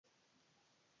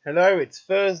Hello, it's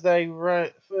Thursday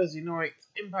night.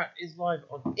 Impact is live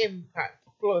on Impact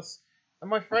Plus, and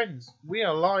my friends, we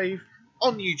are live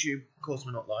on YouTube. Of course,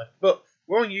 we're not live, but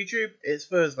we're on YouTube. It's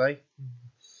Thursday.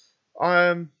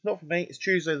 Not for me. It's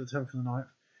Tuesday, the 10th of the 9th.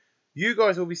 You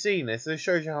guys will be seeing this. This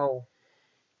shows you how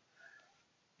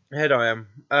ahead I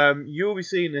am. You'll be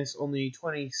seeing this on the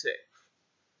 26th.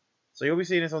 So you'll be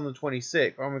seeing this on the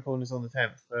 26th. I'm recording this on the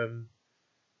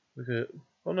 10th.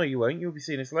 Oh no, you won't. You'll be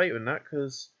seeing this later than that,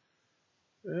 because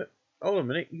hold on a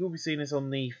minute. You'll be seeing this on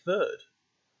the 3rd.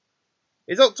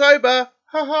 It's October.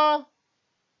 Haha.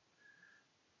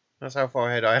 That's how far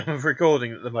ahead I am of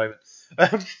recording at the moment,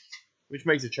 which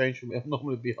makes a change for me. I'm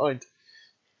normally behind.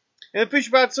 In the push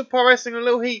about subpar wrestling, a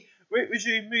little heat. Rick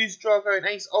Reju, Moose, Drago, and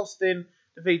Ace Austin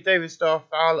defeat David Starr,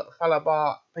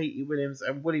 Falabar, Pete Williams,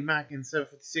 and Willie Mack in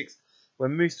 7:56.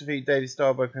 When Moose defeat David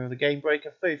Starr by pin with a game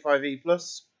breaker,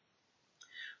 35E+.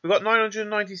 We've got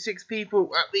 996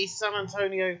 people at the San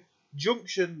Antonio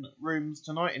Junction rooms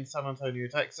tonight in San Antonio,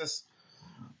 Texas.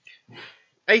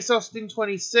 Ace Austin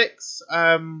 26,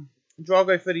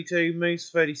 Drago 32, Moose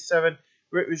 37,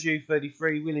 Rick Reju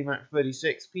 33, Willie Mack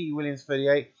 36, Pete Williams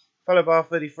 38, Falabar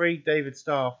 33, David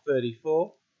Starr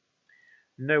 34.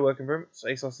 No work improvements.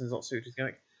 Ace Austin's not suited to his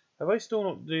gimmick. Have I still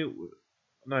not do?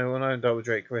 No, when I don't with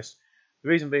Drake Chris. The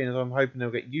reason being is I'm hoping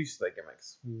they'll get used to their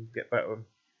gimmicks and get better at them.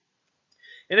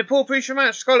 In a poor pre-show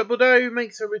match, Scarlett Bordeaux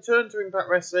makes a return to Impact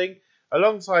Wrestling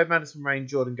alongside Madison Rayne,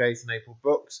 Jordan Gates, and April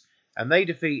Brooks, and they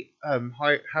defeat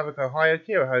Havoc Ohio,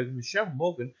 Kira Hogan, Michelle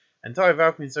Morgan, and Ty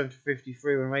Valkyrie in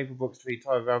 7:53 when April Brooks defeat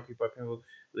Ty Valkyrie by pinfall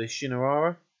with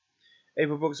Shinarara.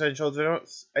 April Brooks and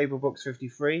shoulders. April Brooks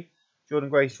 53, Jordan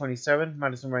Grace 27,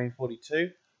 Madison Rayne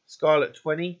 42, Scarlett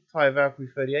 20, Ty Valkyrie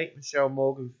 38, Michelle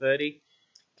Morgan 30,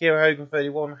 Kira Hogan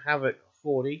 31, Havoc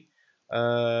 40.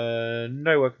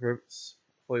 No work improvements.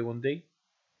 41D.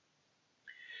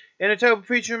 In a terrible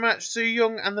feature match, Su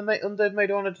Yung and the Undead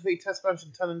Maid of Honor defeat Tessa Blanchard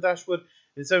and Talon Dashwood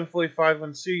in 7:45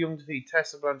 when Su Yung defeat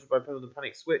Tessa Blanchard by pin with the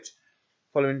Panic Switch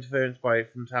following interference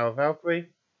from Tower Valkyrie.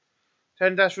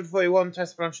 Talon Dashwood 41,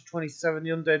 Tessa Blanchard 27,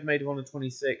 the Undead Maid of Honor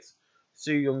 26,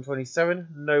 Su Yung 27,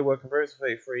 no work improvements,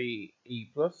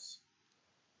 33E+.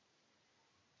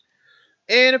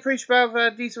 In a pre-show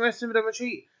bout, decent wrestling with a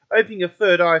cheat, opening a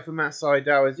third eye for Matt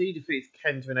Sydal as he defeats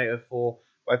Kenta in 8:04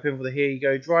 by pin for the Here You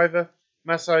Go driver.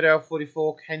 Matt Sydal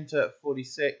 44, Kenta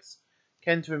 46.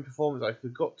 Kenta in performance. I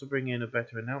forgot to bring in a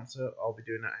better announcer. I'll be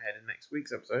doing that ahead in next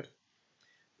week's episode.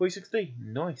 46D.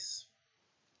 Nice.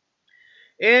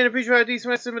 In a pre-show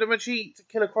decent wrestling with a cheat,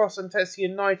 Killer Cross and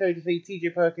Tetsuya Naito defeat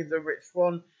TJ Perkins and Rich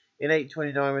Swann in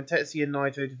 8:29 when Tetsuya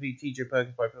Naito defeat TJ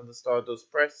Perkins by pin on the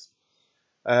Stardust Press.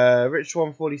 Rich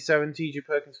Swann 47, TJ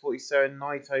Perkins 47,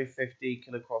 Naito 50,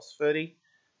 Killer Cross 30.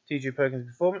 TJ Perkins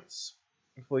performance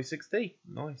 46D.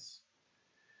 Nice.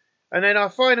 And then our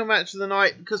final match of the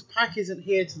night, because Pac isn't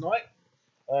here tonight,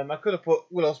 I could have put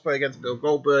Will Ospreay against Bill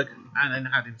Goldberg and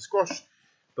then had him squash,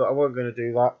 but I wasn't going to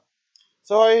do that.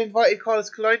 So I invited Carlos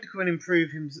Colon to come and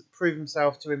prove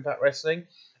himself to Impact Wrestling.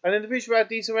 And in the feature about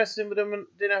decent wrestling, but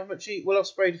didn't have much heat. Will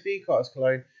Ospreay defeat Carlos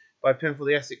Colon by pin for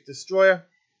the Essex Destroyer.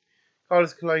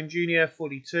 Carlos Colon Jr.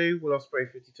 42, Will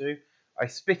Ospreay 52. I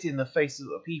spit in the faces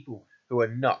of the people who are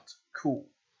not cool.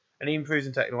 And he improves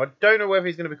in techno. I don't know whether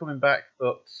he's going to be coming back,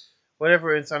 but whenever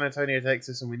we're in San Antonio,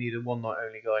 Texas, and we need a one-night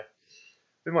only guy,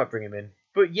 we might bring him in.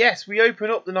 But yes, we open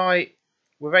up the night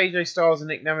with AJ Styles and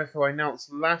Nick Nemeth, who I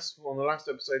announced on the last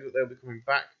episode that they'll be coming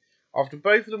back after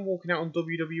both of them walking out on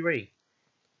WWE.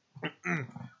 I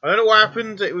don't know what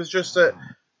happened. It was just that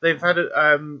they've had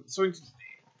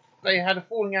they had a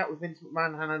falling out with Vince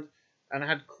McMahon and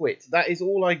had quit. That is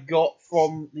all I got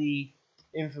from the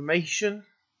information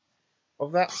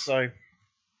of that. So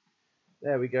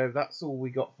there we go. That's all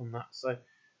we got from that. So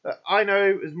I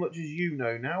know as much as you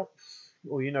know now,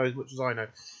 or you know as much as I know.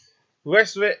 The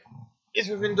rest of it is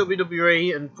within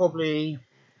WWE, and probably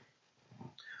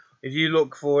if you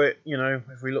look for it,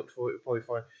 if we looked for it, we'll probably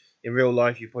find in real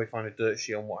life you probably find a dirt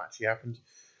sheet on what actually happened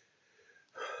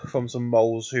from some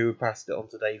moles who passed it on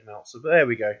to Dave Meltzer. But there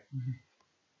we go.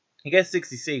 He gets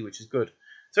 60C, which is good.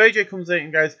 So AJ comes in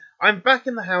and goes, I'm back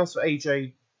in the house that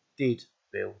AJ did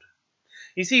build.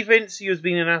 You see, Vince, you has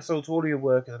been an asshole to all of your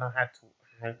workers, and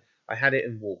I had it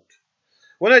and walked.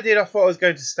 When I did, I thought I was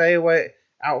going to stay away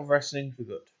out of wrestling for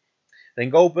good. Then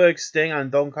Goldberg, Sting,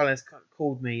 and Don Collins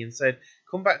called me and said,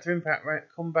 come back to Impact,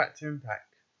 come back to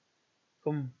Impact.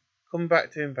 Come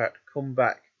back to Impact, come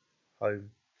back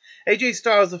home. AJ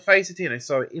Styles, the face of TNA,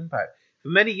 sorry, Impact. For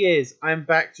many years, I am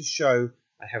back to show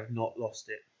I have not lost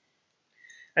it.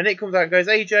 And Nick comes out and goes,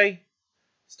 AJ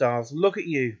Styles, look at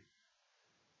you.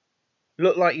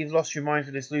 Look like you've lost your mind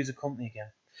for this loser company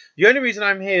again. The only reason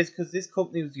I'm here is because this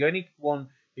company was the only one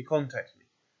who contacted me.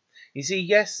 You see,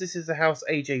 yes, this is the house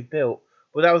AJ built,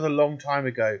 but that was a long time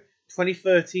ago.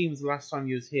 2013 was the last time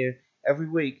he was here every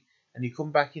week, and you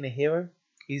come back in a hero?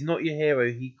 He's not your hero.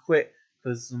 He quit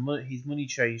because his money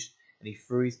changed, and he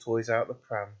threw his toys out the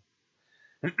pram.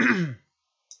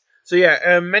 So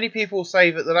yeah, many people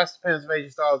say that the last appearance of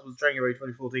AJ Styles was January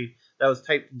 2014. That was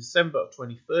taped in December of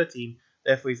 2013.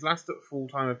 Therefore, his last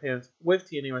full-time appearance with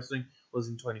TNA Wrestling was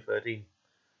in 2013.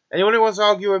 Anyone who wants to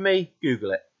argue with me,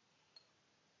 Google it.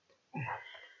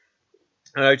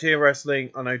 I know TNA Wrestling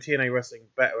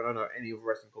better than I know any other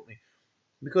wrestling company,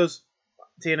 because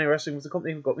TNA Wrestling was the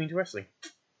company that got me into wrestling.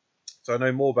 So I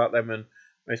know more about them than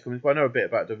most companies, but I know a bit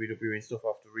about WWE and stuff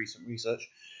after recent research.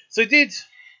 So did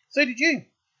you.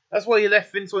 That's why you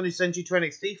left Vince when he sent you to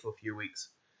NXT for a few weeks.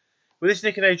 With this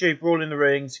Nick and AJ brawl in the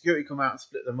ring, security come out and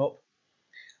split them up.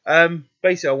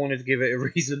 Basically, I wanted to give it a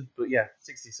reason, but yeah,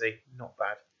 60C, not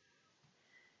bad.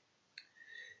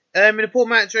 In a poor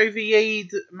match,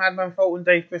 OVE'd Madman Fulton,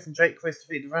 Dave Chris, and Jake Chris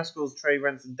defeated the Rascals, Trey,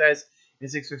 Rents, and Dez in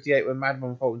 6:58 when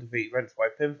Madman Fulton defeated Rents by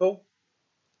pinfall.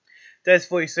 Dez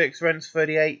 46, Rents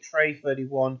 38, Trey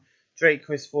 31, Jake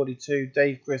Chris 42,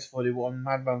 Dave Chris 41,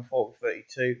 Madman Fulton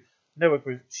 32. No,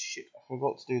 shit, I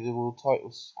forgot to do the world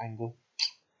titles angle.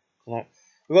 We've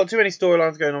got too many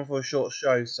storylines going on for a short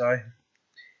show, so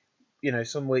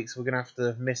some weeks we're going to have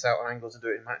to miss out on angles and do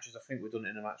it in matches. I think we've done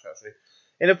it in a match, actually.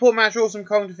 In a poor match, Awesome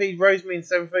Kong defeated Rosemary in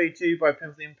 7:32 by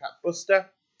pinfall the Impact Buster.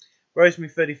 Rosemary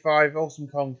 35, Awesome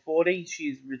Kong 40.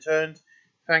 She's returned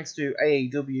thanks to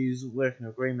AEW's working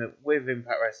agreement with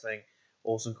Impact Wrestling.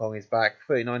 Awesome Kong is back,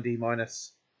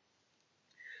 39D-.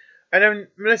 And then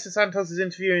Melissa Santos is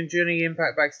interviewing Johnny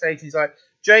Impact backstage. He's like,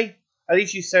 Jay, at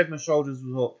least you said my shoulders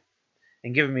was up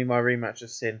and giving me my rematch of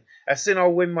Sin. At Sin,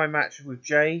 I'll win my match with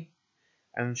Jay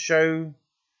and show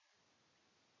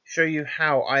you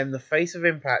how I am the face of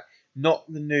Impact, not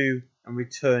the new and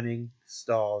returning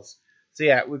stars. So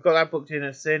yeah, we've got that booked in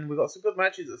at Sin. We've got some good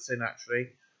matches at Sin,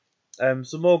 actually.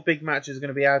 Some more big matches are going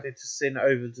to be added to Sin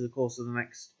over the course of the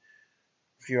next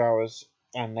few hours.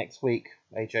 And next week,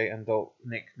 AJ and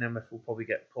Nick Nemeth will probably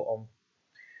get put on.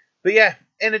 But yeah,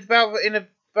 in about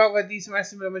a decent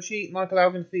wrestling on the sheet, Michael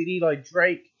Elgin defeated Eli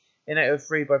Drake in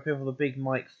 8:03 by pinfall the Big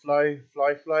Mike Fly.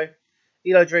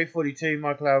 Eli Drake 42,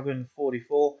 Michael Elgin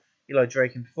 44. Eli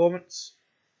Drake in performance.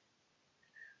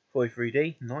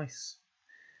 43D, nice.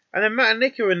 And then Matt and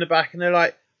Nick are in the back, and they're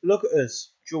like, look at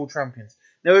us, dual champions.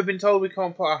 Now, we've been told we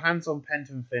can't put our hands on Penta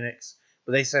and Phoenix,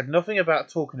 but they said nothing about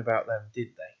talking about them, did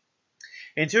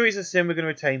they? In 2 weeks of Sin, we're going to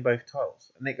retain both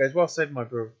titles. And Nick goes, well said, my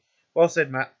brother. Well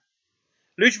said, Matt.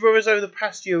 Lucha Brothers, over the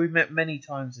past year, we've met many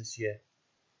times this year.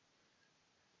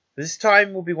 This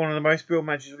time will be one of the most brutal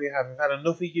matches we have. We've had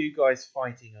enough of you guys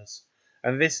fighting us.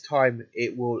 And this time,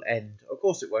 it will end. Of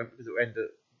course it won't, because it will end at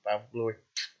Bound for Glory.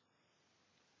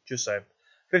 Just saying.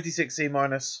 56C-.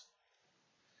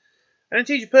 And then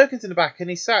TJ Perkins in the back, and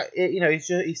he sat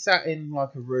in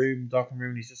like a room, darkened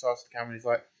room, and he's just asked the camera, he's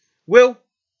like, Will,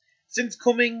 since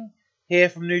coming here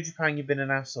from New Japan, you've been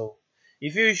an asshole.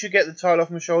 If you should get the title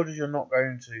off my shoulders, you're not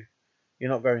going to. You're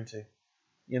not going to.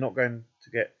 You're not going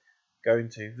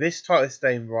to. This title is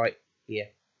staying right here.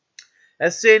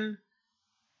 It's going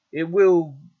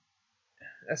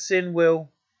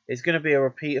to be a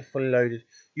repeat of Fully Loaded.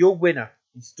 Your winner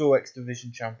is Store X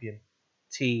Division Champion,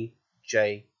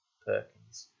 TJ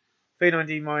Perkins.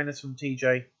 39D- from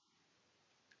TJ.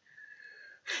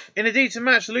 In a decent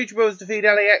match, the Lucha Brothers defeat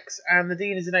LAX and the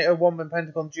Dinas in 8:01 when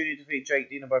Pentagon Jr. defeat Jake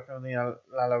Dina by pinning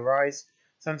Lala Rise.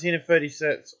 Santino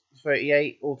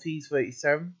 38, Ortiz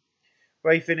 37.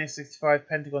 Ray finished 65,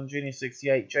 Pentagon Jr.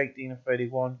 68, Jake Dina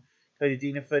 31, Cody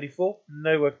Dina 34.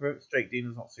 No work for Jake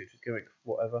Dina's not suited to gimmick,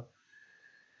 whatever.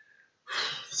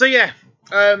 So yeah,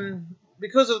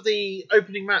 because of the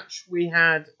opening match, we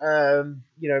had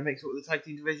mixed up with the tag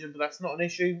team division, but that's not an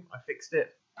issue. I fixed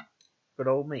it. Good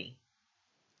old me.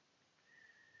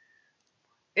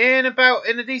 In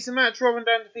a decent match, Robin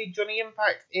Down defeated Johnny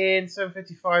Impact in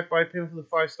 7:55 by pinfall the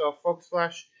 5-star Frog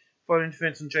Splash, following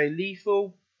interference on Jay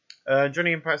Lethal.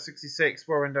 Johnny Impact 66,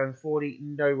 Robin Down 40,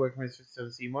 no working with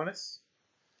 57C-.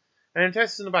 And then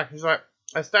Tessa's in the back, he's like,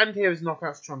 I stand here as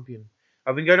Knockouts champion.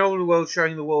 I've been going all over the world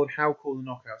showing the world how cool the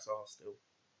Knockouts are still.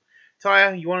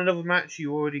 Taya, you want another match?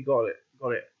 You already got it.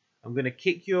 I'm going to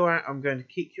kick your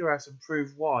ass and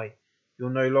prove why you're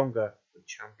no longer the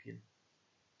champion.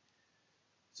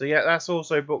 So yeah, that's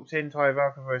also booked in. Taya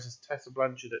Valkyrie versus Tessa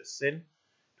Blanchard at Sin.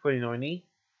 29E.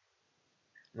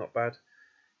 Not bad.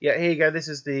 Yeah, here you go. This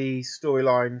is the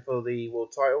storyline for the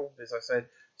world title. As I said,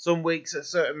 some weeks a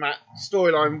certain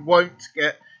storyline won't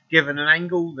get given an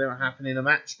angle that will happen in a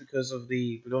match because of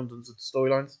the redundance of the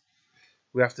storylines.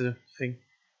 We have to think,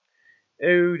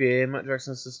 oh dear, Matt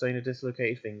Jackson sustained a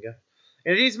dislocated finger.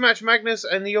 In a decent match, Magnus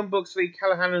and the Young Bucks defeat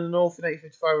Callahan in the North in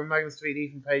 8:55 when Magnus defeated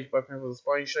Ethan Page by pinfall with a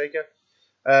spine shaker.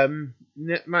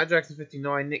 Matt Jackson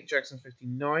 59, Nick Jackson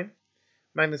 59,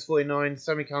 Magnus 49,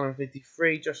 Sami Callihan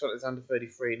 53, Josh Alexander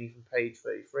 33, and Ethan Page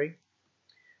 33.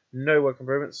 No work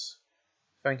improvements.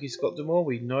 Thank you, Scott D'Amore.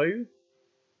 We know.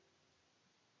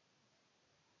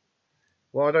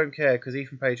 Well, I don't care because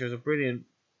Ethan Page has a brilliant.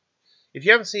 If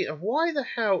you haven't seen, why the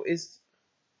hell is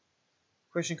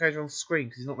Christian Cage on screen?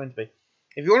 Because he's not meant to be.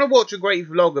 If you want to watch a great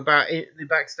vlog about the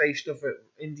backstage stuff at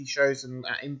indie shows and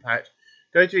at Impact,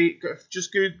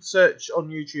 just Google search on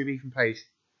YouTube Ethan Page.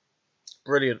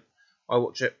 Brilliant. I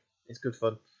watch it. It's good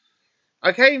fun.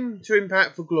 I came to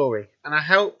Impact for glory, and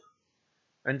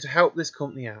to help this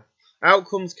company out. Out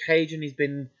comes Cage, and he's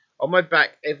been on my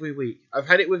back every week. I've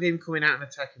had it with him coming out and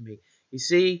attacking me. You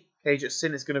see, Cage, at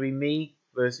Sin, it's going to be me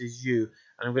versus you,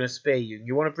 and I'm going to spare you.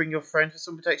 You want to bring your friend for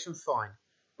some protection? Fine.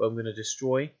 But I'm going to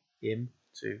destroy him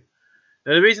too.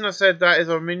 Now, the reason I said that is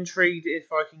I'm intrigued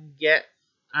if I can get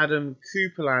Adam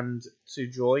Copeland to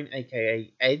join,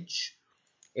 aka Edge,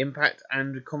 Impact,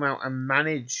 and come out and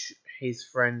manage his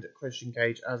friend Christian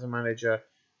Cage as a manager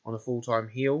on a full-time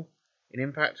heel in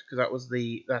Impact, because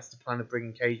that's the plan of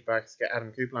bringing Cage back, to get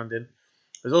Adam Copeland in.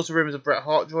 There's also rumours of Bret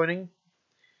Hart joining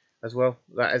as well.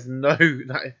 I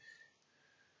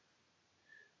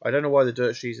don't know why the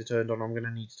dirt sheets are turned on. I'm going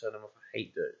to need to turn them off. I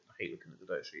hate looking at the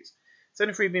dirt sheets. It's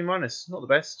only 3B minus. Not the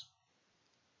best,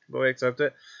 but we accept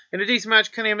it. In a decent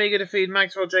match, Kenny Omega defeated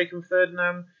Maxwell, Jake, and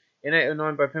Ferdinand in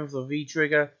 8:09 by pinfall of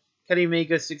V-Trigger. Kenny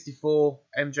Omega 64,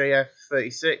 MJF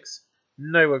 36.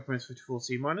 No work from his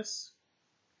 54C minus.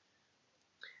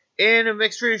 In an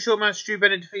extremely short match, Drew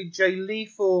Bennett defeated Jay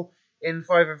Lethal in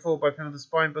 5:04 by pinfall of the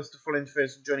Spine Buster, full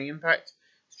interference from Johnny Impact.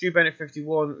 Drew Bennett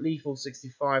 51, Lethal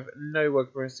 65, no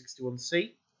work from his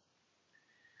 61C.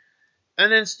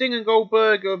 And then Sting and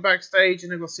Goldberg are backstage,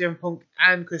 and they've got CM Punk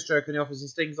and Chris Jericho in the office, and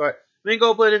Sting's like, me and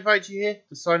Goldberg invite you here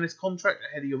to sign this contract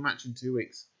ahead of your match in 2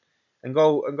 weeks. And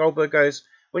Goldberg goes,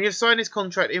 when you've signed this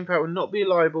contract, Impact will not be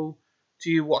liable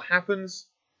to what happens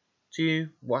to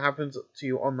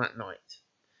you on that night.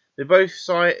 They both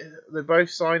sign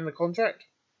the contract.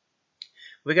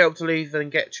 We get up to leave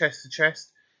and get chest to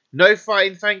chest. No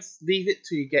fighting, thanks. Leave it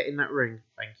till you get in that ring.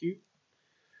 Thank you.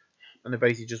 And they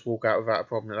basically just walk out without a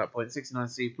problem at that point.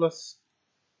 69C plus.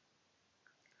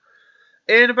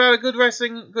 In about good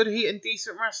wrestling, good heat and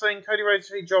decent wrestling, Cody Rhodes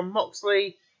defeated John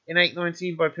Moxley in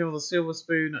 8:19 by pinfall of the Silver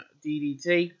Spoon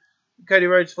DDT. Cody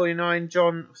Rhodes 49,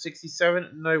 John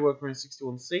 67, no work from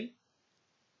 61C.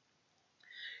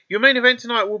 Your main event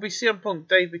tonight will be CM Punk,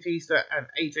 Dave Bautista, and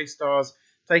AJ Styles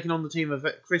taking on the team of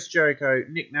Chris Jericho,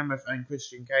 Nick Nemeth, and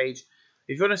Christian Cage.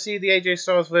 If you want to see the AJ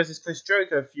Styles versus Chris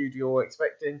Jericho feud you're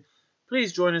expecting,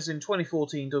 please join us in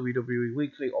 2014 WWE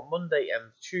Weekly on Monday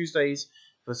and Tuesdays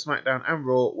for SmackDown and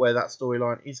Raw, where that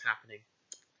storyline is happening.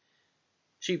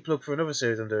 Cheap plug for another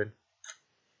series I'm doing.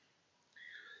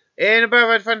 In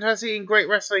Above Ad Fantasy and Great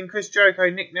Wrestling, Chris Jericho,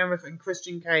 Nick Nemeth, and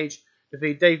Christian Cage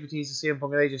defeat Dave Bautista, CM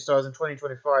Punk, and AJ Styles in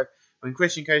 2025, when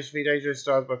Christian Cage defeat AJ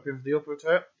Styles by pinfall the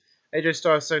uppercut. AJ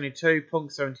Styles 72,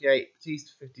 Punk 78,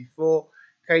 Batista 54,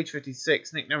 Cage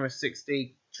 56, Nick Nemeth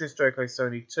 60, Chris Jericho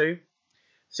 72.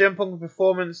 CM Punk in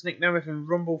performance, Nick Nemeth in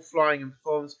Rumble flying in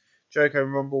performance, Jericho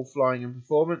in Rumble flying in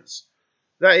performance.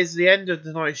 That is the end of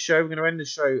tonight's show. We're going to end the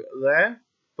show there.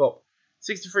 But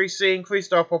 63C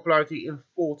increased our popularity in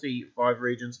 45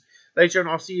 regions. Later on,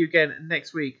 I'll see you again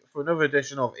next week for another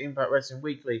edition of Impact Wrestling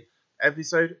Weekly,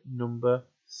 episode number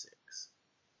 6.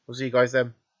 We'll see you guys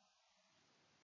then.